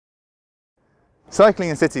Cycling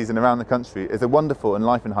in cities and around the country is a wonderful and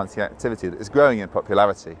life-enhancing activity that is growing in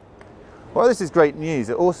popularity. While this is great news,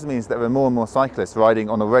 it also means that there are more and more cyclists riding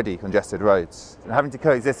on already congested roads, and having to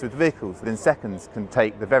coexist with vehicles within seconds can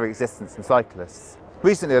take the very existence from cyclists.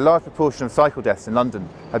 Recently, a large proportion of cycle deaths in London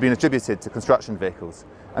have been attributed to construction vehicles,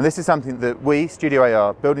 and this is something that we, Studio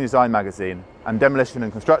AR, Building Design magazine and demolition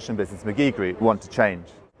and construction business McGee Group want to change.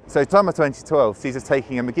 So summer 2012 sees us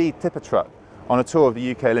taking a McGee tipper truck on a tour of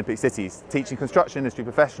the UK Olympic cities, teaching construction industry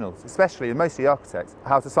professionals, especially and mostly architects,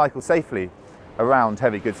 how to cycle safely around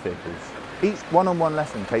heavy goods vehicles. Each one-on-one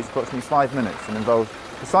lesson takes approximately 5 minutes and involves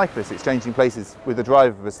the cyclist exchanging places with the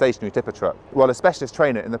driver of a stationary tipper truck, while a specialist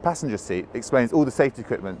trainer in the passenger seat explains all the safety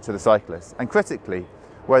equipment to the cyclist, and critically,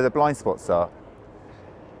 where the blind spots are.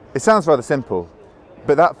 It sounds rather simple,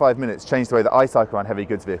 but that 5 minutes changed the way that I cycle around heavy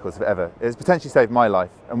goods vehicles forever. It has potentially saved my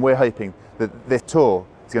life, and we're hoping that this tour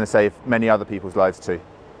is going to save many other people's lives too.